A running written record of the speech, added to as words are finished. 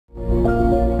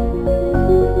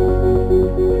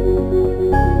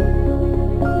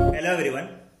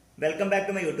Welcome back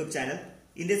to my YouTube channel.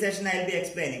 In this session I will be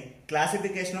explaining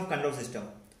classification of control system.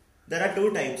 There are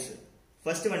two types.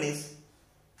 First one is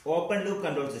open loop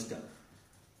control system.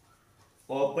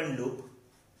 Open loop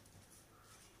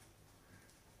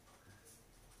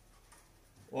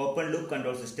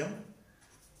control system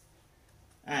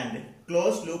and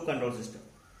closed loop control system.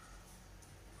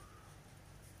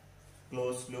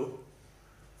 Closed loop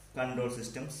control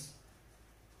systems.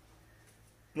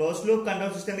 Closed loop control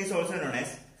system is also known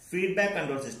as feedback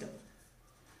control system.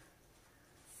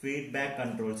 Feedback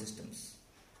control systems.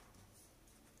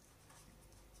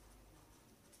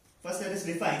 First let us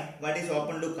define what is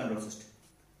open loop control system.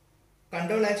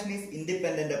 Control action is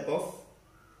independent of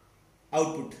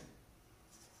output.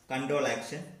 Control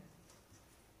action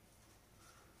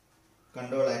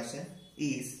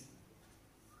is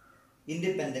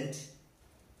independent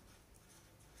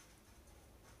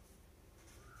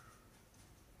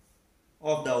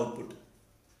of the output.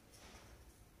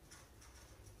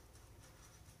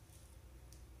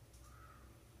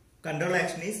 Control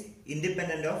action is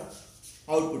independent of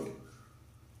output,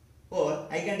 or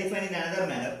I can define in another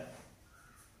manner.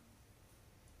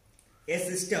 A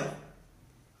system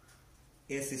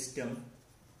in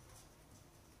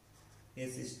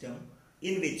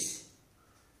which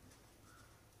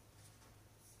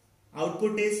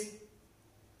output is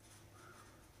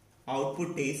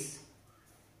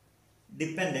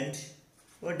dependent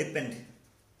or dependent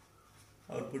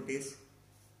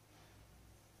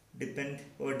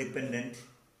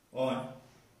on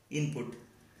input,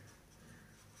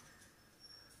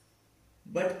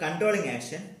 but controlling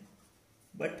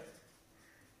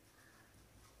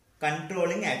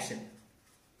action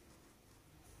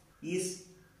is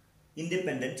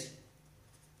independent.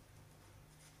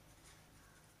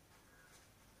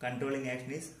 Controlling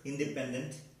action is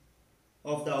independent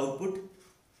of the output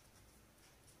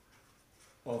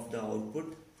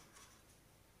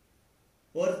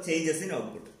or changes in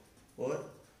output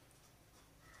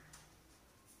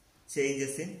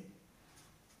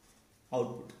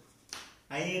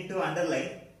I need to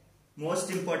underline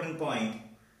most important point.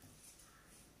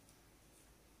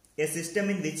 A system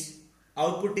in which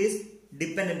output is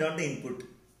dependent on the input,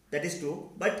 that is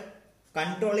true, but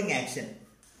controlling action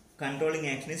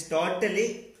is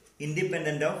totally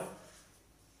independent of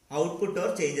output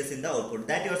or changes in the output.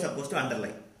 That you are supposed to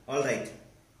underline. Alright.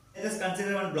 Let us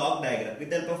consider one block diagram. With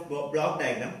the help of block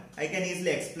diagram, I can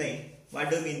easily explain what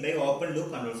do we mean by open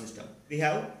loop control system. We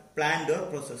have plant or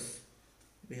process.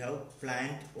 We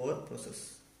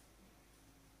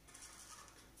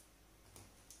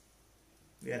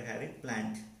are having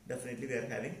plant. Definitely we are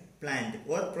having plant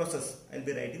or process. I will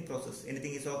be writing process.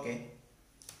 Anything is okay.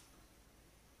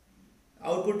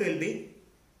 Output will be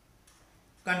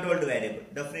controlled variable.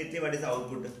 Definitely what is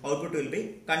output? Output will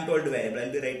be controlled variable. I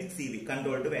will be writing CV,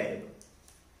 controlled variable.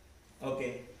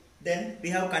 Okay. Then we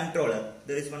have controller.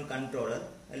 There is one controller.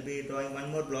 I will be drawing one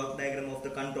more block diagram of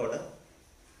the controller.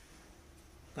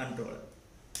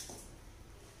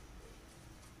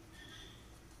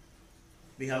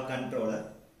 We have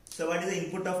controller. So what is the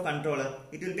input of controller?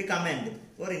 It will be command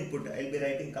or input. I will be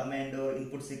writing command or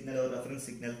input signal or reference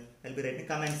signal. I will be writing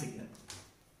command signal.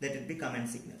 Let it be command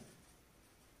signal.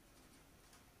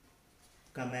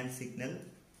 Command signal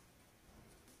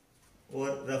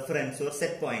or reference or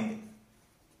set point.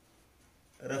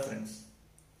 Reference.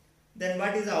 Then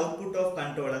what is the output of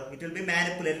controller? It will be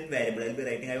manipulated variable. I will be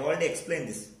writing. I already explained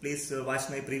this. Please watch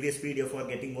my previous video for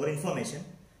getting more information.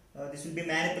 This will be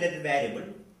manipulated variable.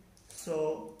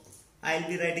 So I will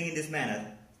be writing in this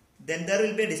manner. Then there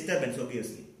will be a disturbance.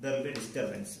 Obviously, there will be a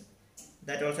disturbance.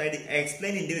 That also I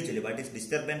explain individually. What is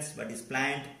disturbance? What is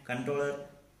plant, controller,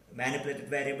 manipulated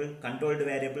variable, controlled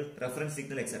variable, reference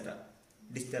signal, etc.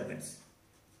 Disturbance.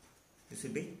 This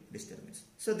will be disturbance.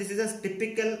 So this is a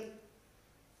typical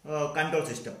control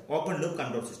system, open loop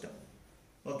control system.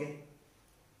 Okay.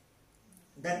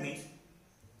 That means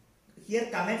here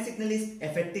command signal is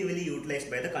effectively utilized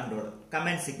by the controller.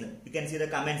 Command signal. You can see the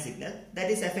command signal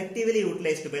that is effectively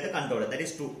utilized by the controller. That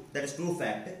is true. That is true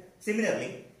fact.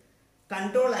 Similarly,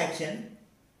 control action.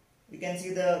 You can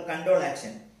see the control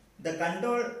action. The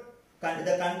controller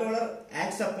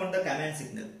acts upon the command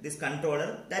signal. This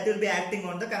controller that will be acting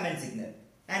on the command signal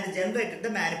and generated the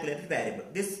manipulated variable.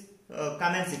 This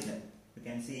command signal. You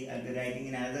can see I will be writing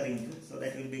in another ink so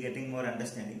that we will be getting more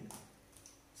understanding.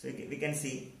 So we can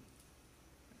see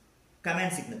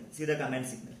command signal. See the command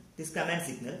signal. This command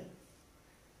signal.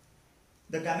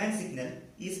 The command signal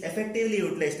is effectively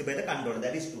utilized by the controller.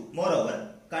 That is true.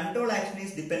 Moreover, control action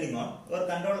is depending on or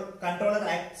controller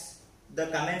acts the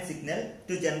command signal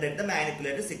to generate the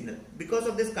manipulated signal. Because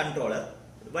of this controller,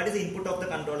 What is the input of the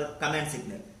controller? Command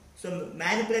signal. So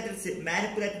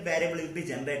manipulated variable will be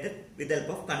generated with the help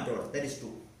of controller. That is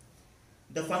true.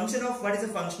 The function of what is the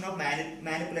function of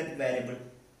manipulated variable?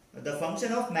 The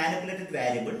function of manipulated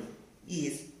variable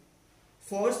is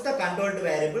force the controlled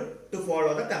variable to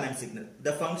follow the command signal.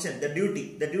 The function, the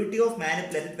duty of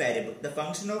manipulated variable. The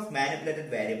function of manipulated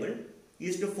variable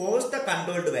is to force the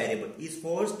controlled variable. This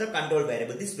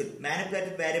will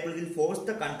manipulated variable will force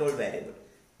the controlled variable.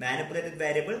 Manipulated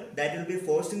variable that will be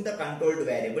forcing the controlled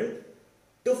variable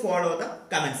to follow the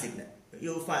command signal.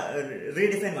 You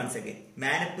redefine once again.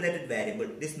 Manipulated variable.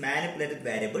 This manipulated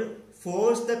variable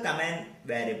force the command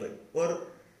variable or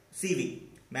CV.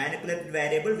 Manipulated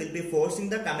variable will be forcing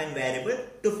the command variable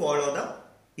to follow the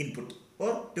input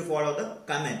or to follow the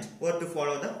command or to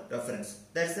follow the reference.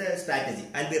 That's a strategy.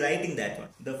 I'll be writing that one.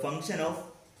 The function of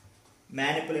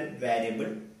manipulated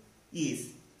variable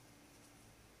is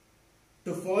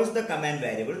to force the command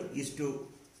variable is to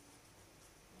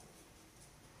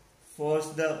force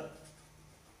the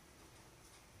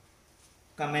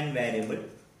command variable,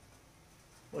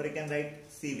 or you can write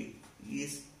CV,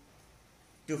 is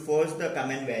to force the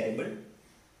command variable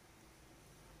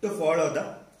to follow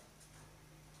the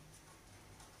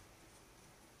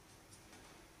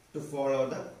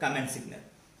command signal.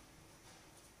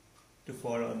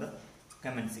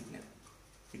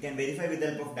 You can verify with the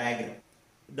help of diagram.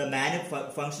 The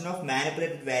function of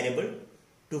manipulated variable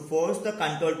to force the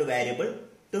controlled variable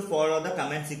to follow the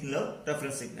command signal or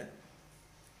reference signal.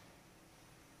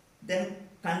 Then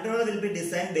controller will be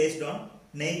designed based on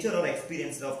nature or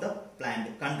experience of the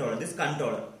plant. Controller, this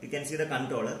controller, you can see the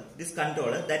controller. This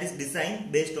controller that is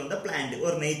designed based on the plant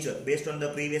or nature, based on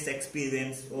the previous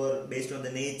experience or based on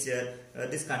the nature.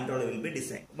 This controller will be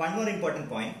designed. One more important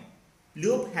point: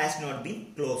 loop has not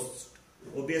been closed.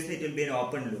 Obviously, it will be an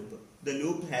open loop. The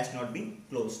loop has not been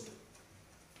closed.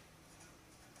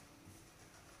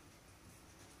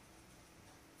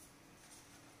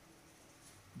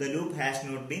 The loop has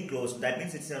not been closed. That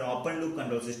means it's an open loop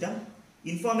control system.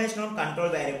 Information on control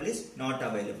variable is not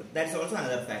available. That's also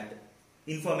another factor.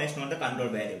 Information on the control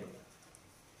variable.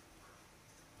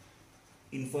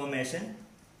 Information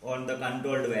on the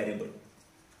controlled variable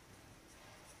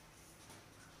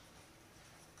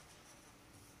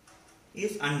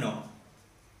is unknown.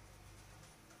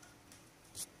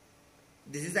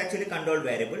 This is actually controlled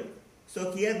variable.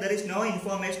 So here there is no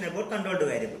information about controlled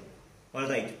variable.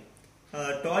 Alright.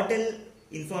 Total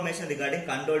information regarding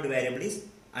controlled variable is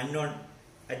unknown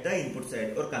at the input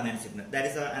side or command signal. That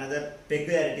is another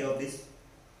peculiarity of this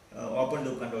open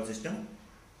loop control system.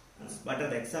 What are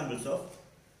the examples of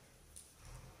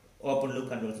open loop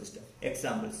control system?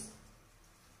 Examples.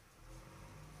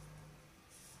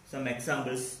 Some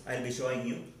examples I will be showing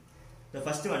you. The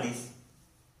first one is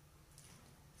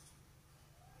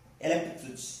electric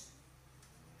switch.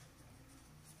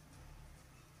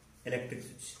 Electric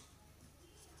switch.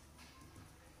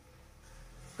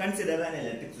 Consider an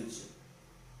electric switch.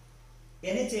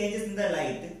 Any changes in the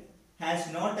light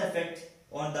has not effect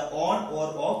on the on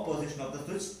or off position of the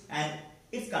switch and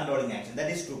its controlling action.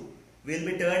 That is true. We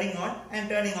will be turning on and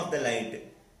turning off the light.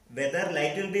 Whether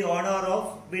light will be on or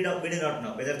off, we do not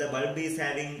know. Whether the bulb is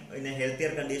having in a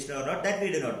healthier condition or not, that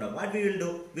we do not know. What we will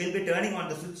do, we will be turning on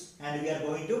the switch and we are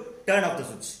going to turn off the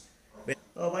switch.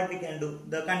 What we can do,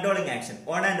 the controlling action,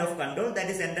 on and off control, that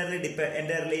is entirely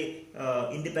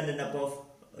independent of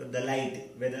the light,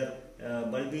 whether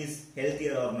bulb is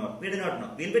healthier or not. We do not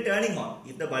know. We will be turning on.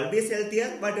 If the bulb is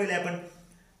healthier, what will happen?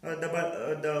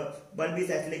 The bulb is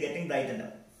actually getting brightened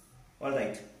up.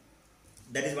 Alright.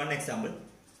 That is one example.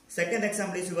 Second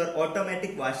example is your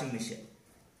automatic washing machine.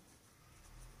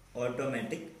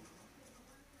 Automatic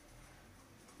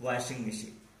washing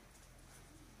machine.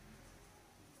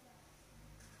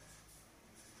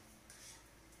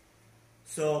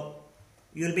 So,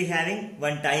 you will be having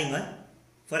one timer.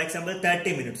 For example,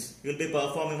 30 minutes. You will be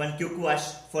performing one quick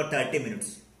wash for 30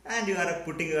 minutes. And you are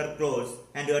putting your clothes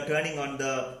and you are turning on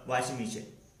the washing machine.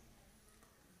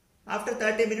 After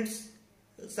 30 minutes,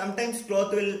 sometimes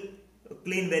cloth will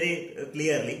clean very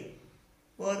clearly,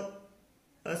 or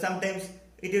sometimes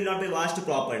it will not be washed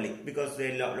properly because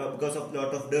of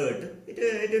lot of dirt.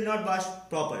 It will not wash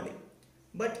properly.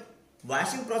 But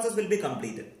washing process will be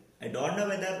completed. I don't know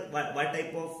whether what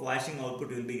type of washing output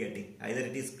you will be getting. Either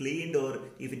it is cleaned or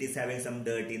if it is having some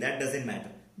dirty, that doesn't matter.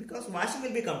 Because washing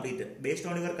will be completed. Based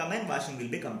on your command, washing will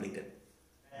be completed.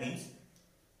 That means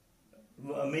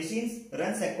machines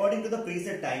runs according to the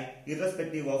preset time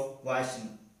irrespective of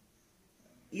washing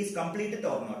is completed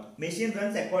or not. Machine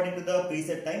runs according to the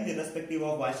preset time irrespective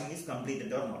of washing is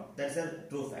completed or not. That's a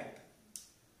true fact.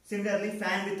 Similarly,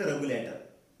 fan with a regulator.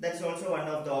 That's also one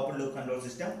of the open loop control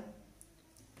system.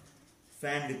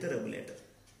 Fan with regulator.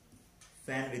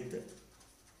 Fan with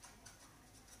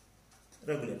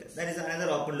regulator. That is another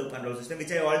open loop control system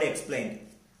which I already explained.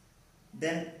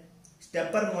 Then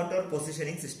stepper motor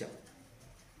positioning system.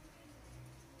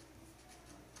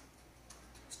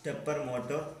 Stepper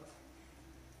motor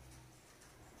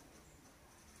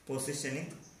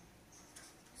positioning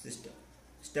system.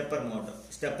 Stepper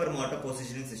motor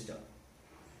positioning system.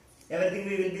 Everything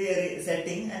we will be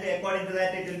setting, and according to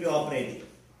that it will be operating.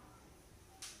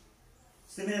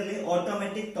 Similarly,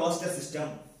 automatic toaster system,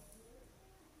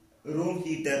 room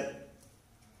heater,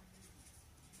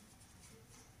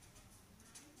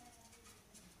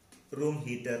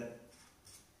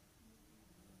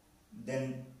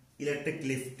 then electric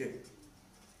lift,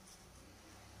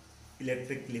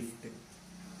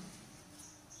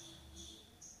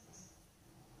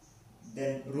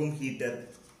 then room heater,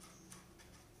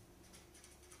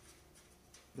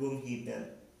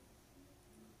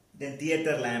 then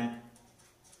theater lamp,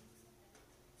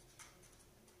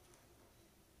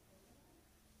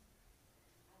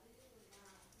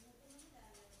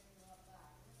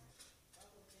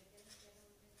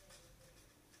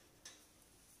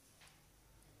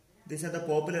 these are the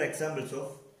popular examples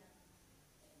of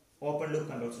open loop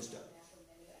control system.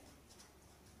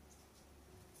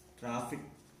 Traffic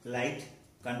light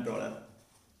controller.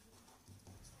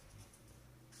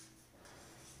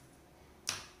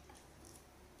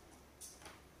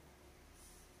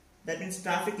 That means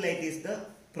traffic light is the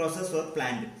process or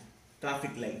planned.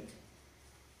 Traffic light.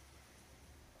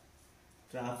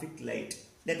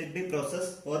 Let it be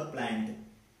process or planned.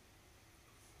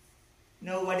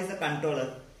 Now what is the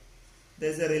controller?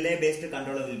 There is a relay based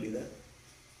controller will be there.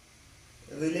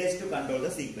 Relays to control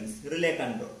the sequence. Relay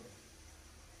control.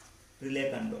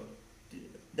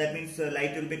 That means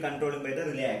light will be controlled by the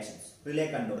relay actions. Relay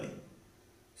controlling.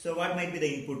 So what might be the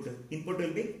input? Input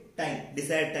will be time.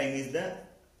 Desired time is the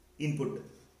input.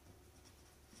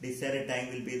 Desired time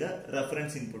will be the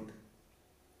reference input.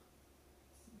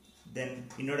 Then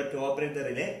in order to operate the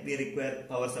relay, we require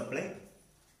power supply.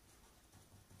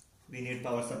 We need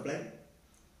power supply.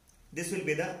 This will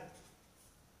be the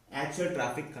actual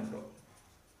traffic control.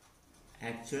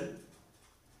 Actual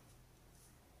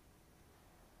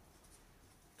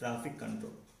traffic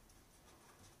control.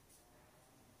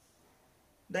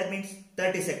 That means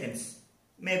 30 seconds.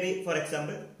 Maybe for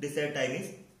example, desired time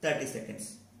is 30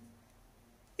 seconds.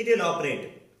 It will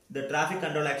operate. The traffic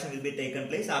control action will be taken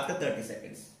place after 30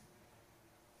 seconds.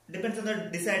 Depends on the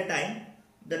desired time,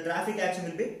 the traffic action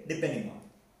will be depending on.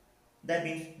 That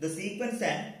means the sequence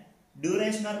and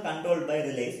duration are controlled by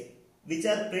relays which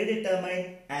are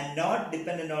predetermined and not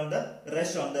dependent on the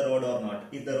rush on the road or not.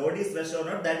 If the road is rush or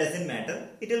not, that doesn't matter.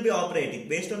 It will be operating.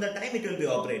 Based on the time, it will be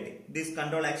operating. This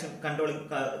control action,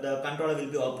 the controller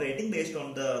will be operating based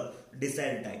on the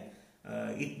desired time.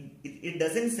 It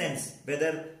doesn't sense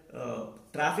whether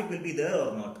traffic will be there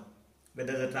or not.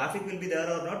 Whether the traffic will be there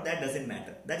or not, that doesn't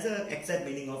matter. That's the exact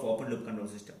meaning of open loop control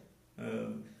system.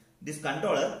 This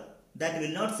controller that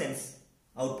will not sense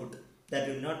output, that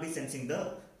will not be sensing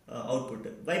the output.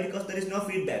 Why? Because there is no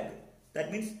feedback.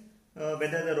 That means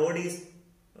whether the road is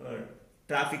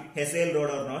traffic hassle road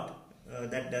or not,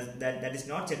 that is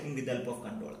not checking with the help of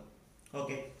controller.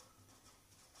 Okay.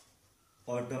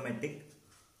 Automatic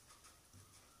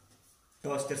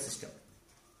toaster system.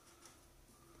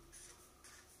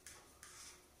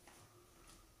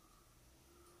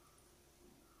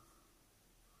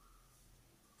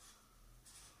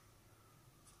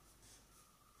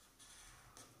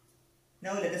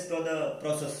 Now let us draw the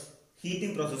process,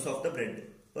 heating process of the bread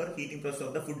or heating process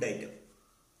of the food item.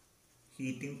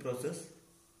 Heating process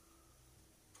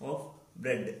of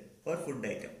bread or food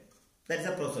item. That is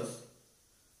a process.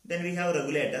 Then we have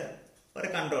regulator or a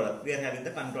controller. We are having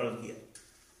the controller here.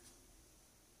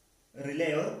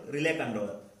 Relay or relay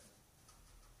controller.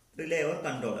 Relay or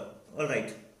controller.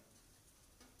 Alright.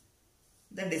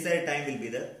 Then desired time will be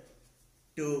there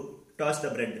to toast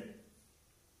the bread.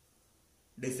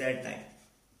 Desired time.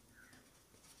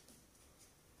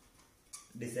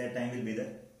 Desired time will be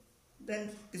there. Then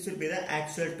this will be the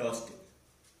actual toast.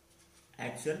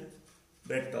 Actual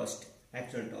bread toast.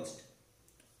 Actual toast.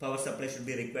 Power supply should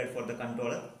be required for the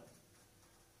controller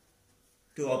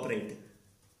to operate.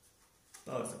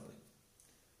 Power supply.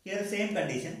 Here same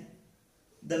condition.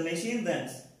 The machine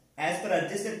runs as per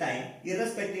adjusted time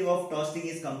irrespective of toasting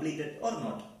is completed or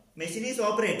not. Machine is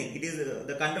operating. It is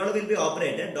the controller will be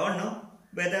operated. Don't know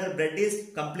whether bread is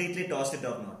completely toasted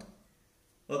or not.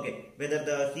 Okay, whether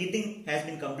the heating has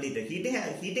been completed.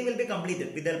 Heating will be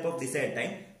completed with the help of desired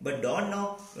time, but don't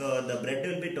know the bread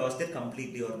will be toasted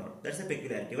completely or not. That's a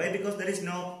peculiarity. Why? Because there is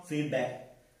no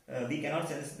feedback. We cannot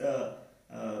sense the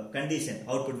condition,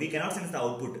 output. We cannot sense the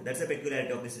output. That's a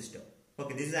peculiarity of the system.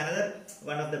 Okay, this is another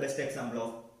one of the best example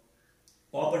of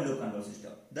open loop control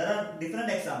system. There are different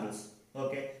examples.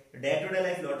 Okay, day-to-day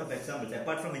life, lot of examples.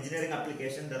 Apart from engineering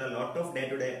application, there are a lot of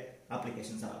day-to-day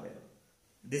applications are available.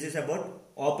 This is about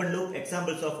open loop,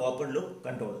 examples of open loop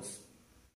controllers.